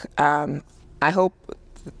think I hope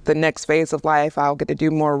the next phase of life, I'll get to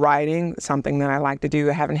do more writing, something that I like to do.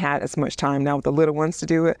 I haven't had as much time now with the little ones to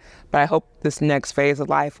do it, but I hope this next phase of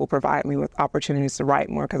life will provide me with opportunities to write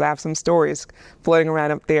more, because I have some stories floating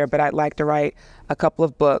around up there, but I'd like to write a couple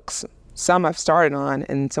of books. Some I've started on,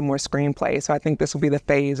 and some more screenplays. So I think this will be the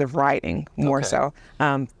phase of writing more so.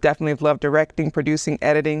 Definitely love directing, producing,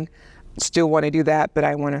 editing. Still want to do that, but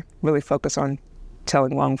I want to really focus on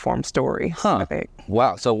telling long-form stories, I think.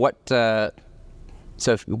 Wow. So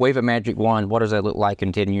So if you wave a magic wand, what does that look like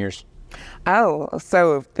in 10 years? Oh,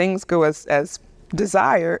 so if things go as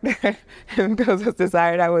desired,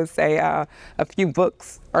 I would say a few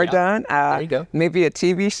books are done. There you go. Maybe a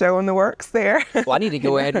TV show in the works there. Well, I need to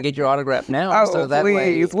go ahead and get your autograph now. So that please,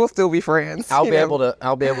 way, we'll still be friends. I'll be able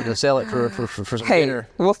to sell it for some dinner.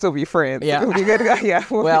 We'll still be friends. Yeah. We'll be good to go. Yeah.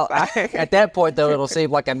 Well, at that point though, it'll seem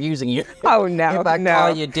like I'm using you. Oh no, if I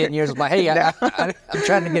call you in 10 years, I'm like, hey, I'm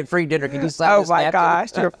trying to get free dinner. Can you sign this napkin? Oh my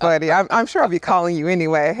gosh, you're funny. I'm sure I'll be calling you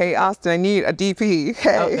anyway. Hey, Austin, I need a DP.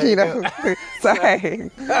 Hey, So hey,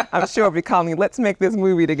 I'm sure I'll be calling you. Let's make this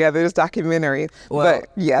movie together, this documentary. Well, but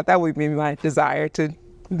yeah, that would be my desire, to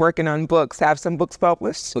working on books, have some books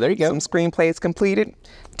published. Well, there you go. Some screenplays completed,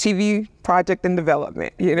 TV project in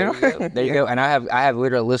development. There you go. And I have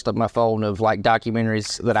literally a list on my phone of like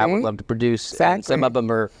documentaries that I would love to produce. Exactly. And some of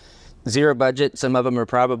them are zero budget. Some of them are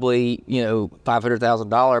probably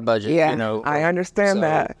 $500,000 budget. Yeah, I understand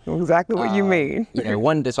that. Exactly what you mean.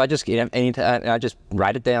 So I just I just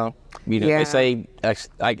write it down. They say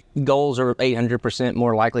goals are 800%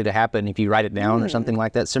 more likely to happen if you write it down or something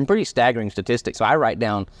like that. Some pretty staggering statistics. So I write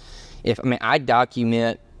down. I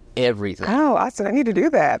document everything. Oh, I need to do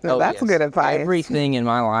that. No, that's good advice. Everything in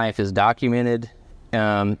my life is documented.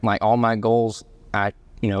 Like all my goals.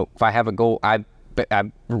 If I have a goal, I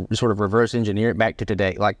sort of reverse engineer it back to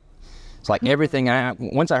today. Like it's like everything.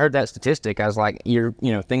 Once I heard that statistic, I was like,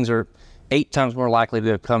 things are 8 times more likely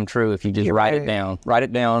to come true if you just write it down, write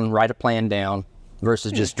a plan down,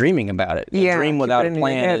 versus just dreaming about it. A dream without a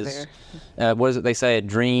plan is, what is it they say?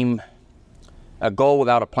 A goal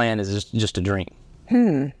without a plan is just a dream.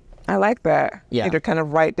 I like that. Yeah. To kind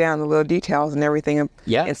of write down the little details and everything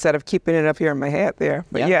instead of keeping it up here in my head there.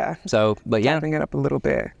 But tapping it up a little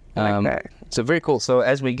bit. I like that. So very cool. So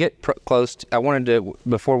as we get close, I wanted to,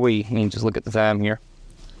 before we just look at the time here,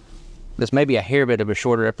 this may be a hair bit of a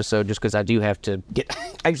shorter episode just because I do have to get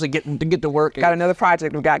to work. Got another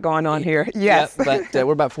project we've got going on here. Yes. But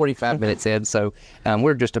we're about 45 minutes in, so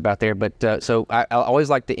we're just about there. But so I always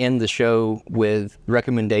like to end the show with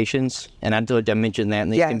recommendations, and I mentioned that,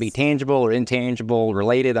 and these can be tangible or intangible,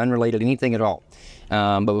 related, unrelated, anything at all.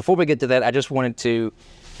 But before we get to that, I just wanted to,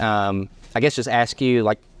 I guess, just ask you,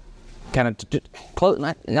 like, kind of close,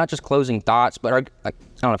 not just closing thoughts, but I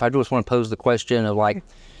don't know if I just want to pose the question of, like,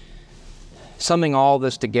 summing all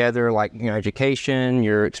this together, like, education,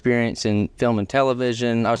 your experience in film and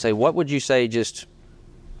television. I would say, what would you say just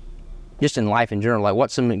in life in general? Like,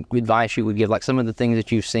 what's some advice you would give? Like, some of the things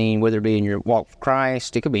that you've seen, whether it be in your walk with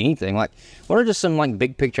Christ, it could be anything. Like, what are just some, like,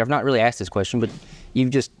 big picture? I've not really asked this question, but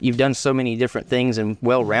you've done so many different things and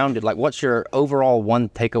well-rounded. Like, what's your overall one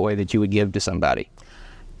takeaway that you would give to somebody?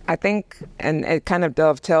 I think, and it kind of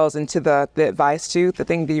dovetails into the advice too, the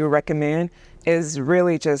thing that you recommend is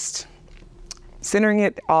really just centering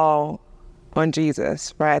it all on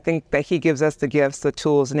Jesus, right? I think that he gives us the gifts, the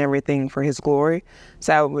tools, and everything for his glory.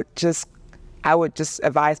 So I would just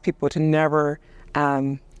advise people to never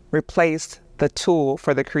replace the tool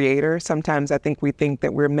for the creator. Sometimes I think we think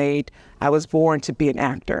that I was born to be an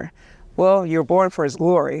actor. Well, you're born for his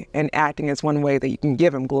glory, and acting is one way that you can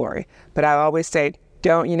give him glory. But I always say,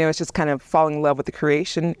 it's just kind of falling in love with the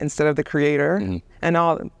creation instead of the creator. Mm-hmm.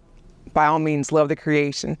 And by all means, love the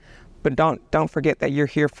creation. But don't forget that you're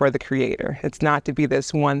here for the creator. It's not to be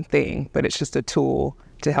this one thing, but it's just a tool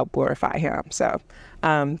to help glorify him. So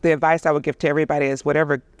the advice I would give to everybody is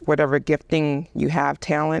whatever gifting you have,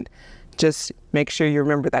 talent, just make sure you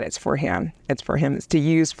remember that it's for him. It's for him. It's to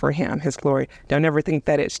use for him, his glory. Don't ever think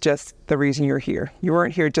that it's just the reason you're here. You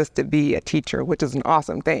weren't here just to be a teacher, which is an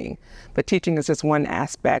awesome thing. But teaching is just one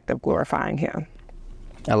aspect of glorifying him.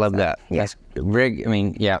 I love that. Yeah. That's very,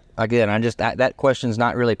 again, that question's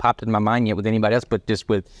not really popped in my mind yet with anybody else, but just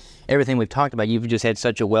with everything we've talked about, you've just had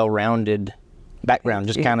such a well-rounded background,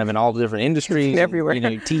 just kind of in all the different industries,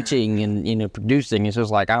 everywhere, teaching and producing. It's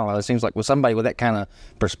just like, I don't know, it seems like with somebody with that kind of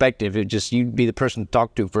perspective, you'd be the person to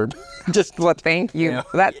talk to for just. Well, thank you.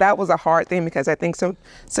 That was a hard thing because I think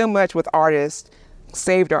so much with artists,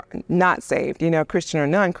 saved or not saved, Christian or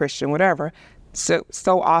non-Christian, whatever. So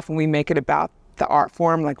often we make it about the art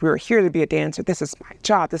form, like we're here to be a dancer. This is my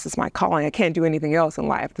job. This is my calling. I can't do anything else in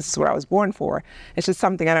life. This is what I was born for. It's just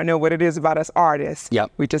something, I don't know what it is about us artists.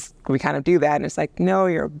 Yep. We kind of do that. And it's like, no,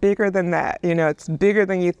 you're bigger than that. It's bigger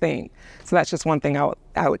than you think. So that's just one thing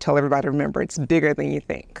I would tell everybody to remember. It's bigger than you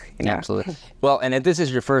think. Absolutely. Well, and if this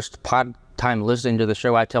is your first time listening to the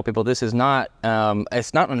show, I tell people this is not,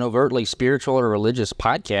 it's not an overtly spiritual or religious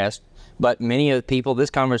podcast, but many of the people, this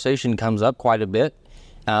conversation comes up quite a bit.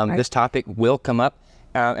 This topic will come up,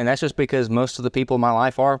 and that's just because most of the people in my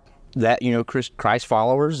life are that, Christ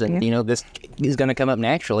followers, and, this is going to come up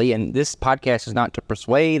naturally, and this podcast is not to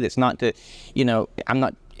persuade, it's not to,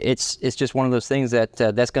 it's just one of those things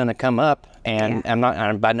that's going to come up, and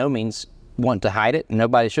I'm by no means want to hide it, and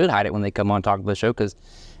nobody should hide it when they come on talk to the show, because,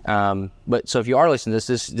 but so if you are listening to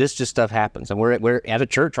this just stuff happens, and we're at a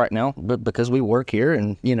church right now, but because we work here,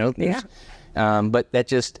 and, but that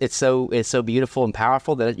just, it's so beautiful and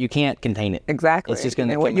powerful that you can't contain it. Exactly. It's just going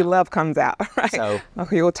to what you love comes out, right? So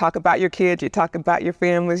you'll talk about your kids, you talk about your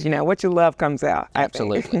families, what you love comes out.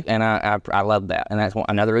 Absolutely. And I love that. And that's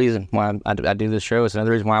another reason why I do this show. It's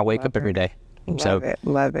another reason why I wake up every day.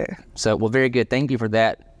 Love it. So, well, very good. Thank you for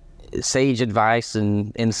that sage advice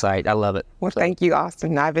and insight. I love it. Well, thank you,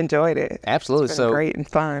 Austin. I've enjoyed it. Absolutely. It's been great and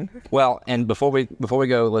fun. Well, and before we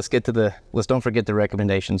go, let's don't forget the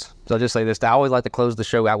recommendations. So I'll just say this: I always like to close the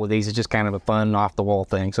show out with these. It's just kind of a fun, off the wall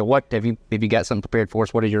thing. So what have you got something prepared for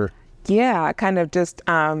us? What are your? Yeah, kind of just.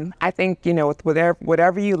 I think with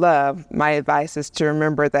whatever you love, my advice is to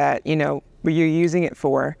remember that what you're using it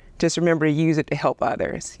for. Just remember to use it to help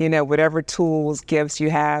others. Whatever tools, gifts you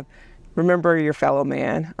have. Remember your fellow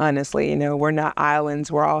man, honestly. We're not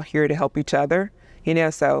islands. We're all here to help each other,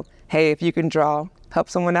 So, hey, if you can draw, help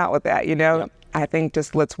someone out with that, Yep. I think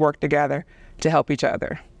just let's work together to help each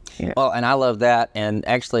other. Well, and I love that. And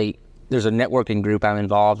actually, there's a networking group I'm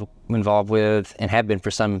involved with and have been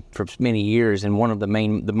for many years. And one of the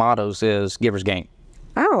mottos is Giver's Gain.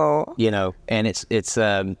 Oh. And it's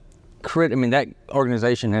that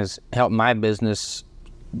organization has helped my business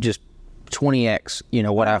just 20x,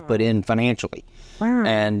 what I've put in financially. Wow.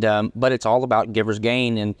 And, but it's all about Giver's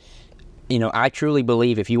Gain. And, I truly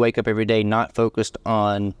believe if you wake up every day not focused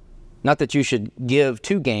on not that you should give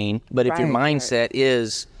to gain, but if your mindset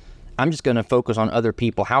is, I'm just going to focus on other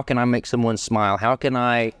people. How can I make someone smile? How can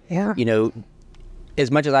I, you know, as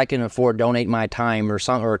much as I can afford, donate my time or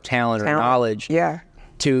talent or knowledge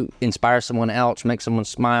to inspire someone else, make someone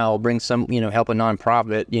smile, bring some, you know, help a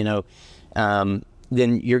nonprofit, you know,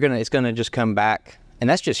 then it's gonna just come back, and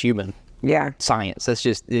that's just human science. That's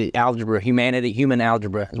just the algebra, human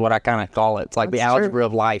algebra is what I kind of call it. It's like the algebra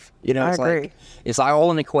of life. You know, it's like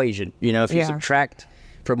all an equation. You know, if you subtract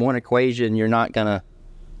from one equation, you're not gonna,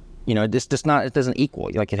 you know, it doesn't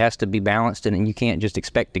equal. Like, it has to be balanced, and you can't just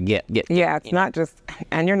expect to get. Yeah, it's not just,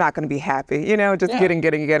 and you're not going to be happy. You know, just getting.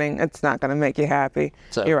 It's not going to make you happy.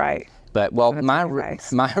 So, you're right. But my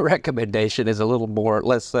recommendation is a little more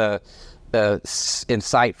less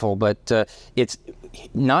insightful, but it's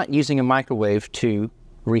not using a microwave to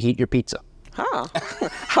reheat your pizza. Huh.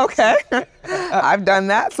 Okay. I've done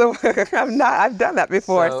that. So I've done that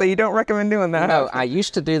before. So you don't recommend doing that? No, I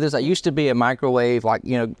used to do this. I used to be a microwave, like,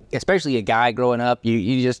 you know, especially a guy growing up,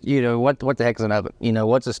 you just, you know, what the heck's an oven? You know,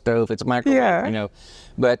 what's a stove? It's a microwave, you know.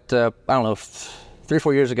 But I don't know, 3 or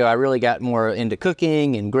 4 years ago, I really got more into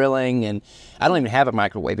cooking and grilling, and I don't even have a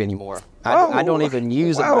microwave anymore. I don't even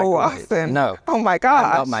use a microwave. Austin. No. Oh my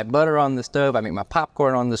gosh. I melt my butter on the stove. I make my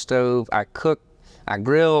popcorn on the stove. I cook. I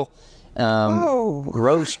grill.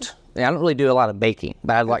 Roast. I don't really do a lot of baking,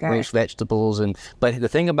 but I like roast vegetables. But the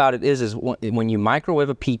thing about it is when you microwave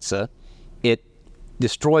a pizza, it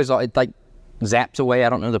destroys all. It like zaps away. I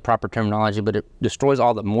don't know the proper terminology, but it destroys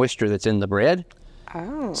all the moisture that's in the bread.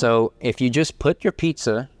 Oh. So if you just put your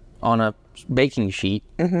pizza on a baking sheet,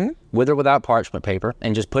 with or without parchment paper,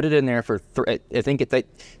 and just put it in there for, I think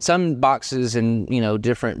some boxes and, you know,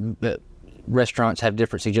 different restaurants have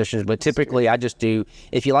different suggestions, but typically I just do,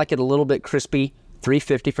 if you like it a little bit crispy,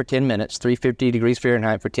 350 for 10 minutes, 350 degrees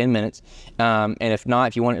Fahrenheit for 10 minutes. And if not,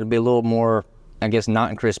 if you want it to be a little more, I guess,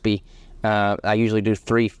 not crispy, I usually do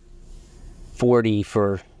 340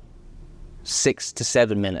 for 6 to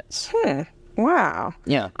 7 minutes. Wow.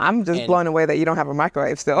 Yeah. I'm just blown away that you don't have a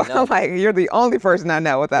microwave still. No. Like, you're the only person I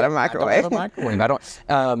know without a microwave. I don't have a microwave. I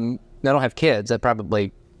don't have kids. That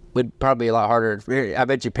would probably be a lot harder. I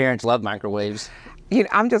bet your parents love microwaves. You know,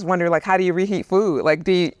 I'm just wondering, like, how do you reheat food? Like,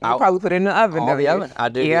 you probably put it in the oven? The oven. I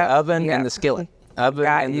do the oven and the skillet.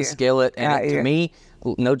 The skillet. And to me,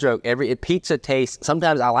 no joke, pizza tastes,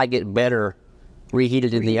 sometimes I like it better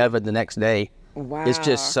reheated in the oven the next day. Wow. It's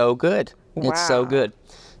just so good. Wow. It's so good.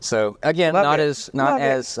 So again, not as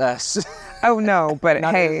oh no, but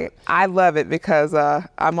hey, I love it because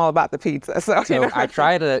I'm all about the pizza. So you know. I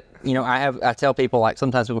try to, you know, I tell people, like,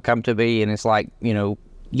 sometimes people come to me and it's like, you know,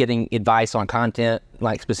 getting advice on content,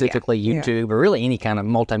 like specifically YouTube or really any kind of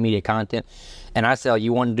multimedia content. And I tell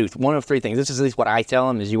you want to do one of 3 things. This is at least what I tell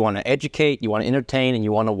them: is you want to educate, you want to entertain, and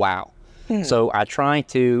you want to wow. So I try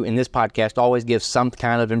to, in this podcast, always give some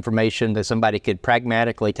kind of information that somebody could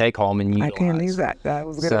pragmatically take home and utilize. I can use that. That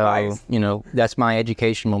was good advice. So, you know, that's my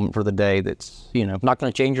education moment for the day. That's, you know, not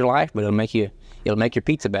going to change your life, but it'll make your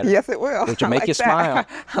pizza better. Yes, it will. Which will make you smile.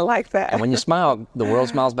 I like that. And when you smile, the world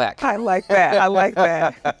smiles back. I like that. I like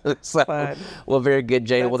that. So, well, very good,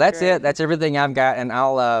 Jada. Well, that's it. That's everything I've got. And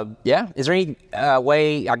I'll, is there any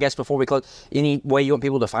way, I guess, before we close, any way you want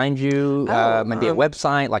people to find you? Maybe a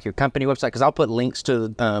website, like your company website? Because I'll put links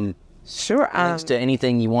to links to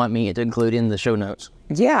anything you want me to include in the show notes.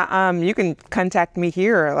 Yeah. You can contact me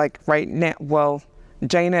here, like right now. Well,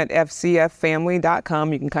 Jana at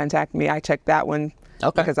fcffamily.com. You can contact me. I check that one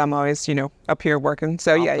because I'm always, you know, up here working.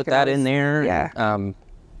 So I'll put that in there. Yeah.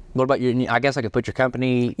 What about I guess I could put your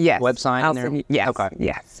company website in there? Yes. Okay.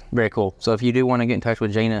 Yes. Very cool. So if you do want to get in touch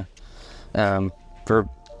with Jana for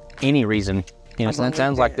any reason, you know, it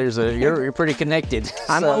sounds like you're pretty connected.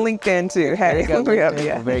 I'm on LinkedIn too. Hey.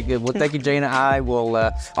 Very good. Well, thank you, Jana. I will,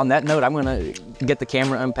 on that note, I'm going to get the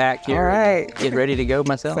camera unpacked here. All right. Get ready to go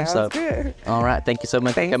myself. Sounds good. All right. Thank you so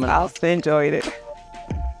much for coming. I enjoyed it.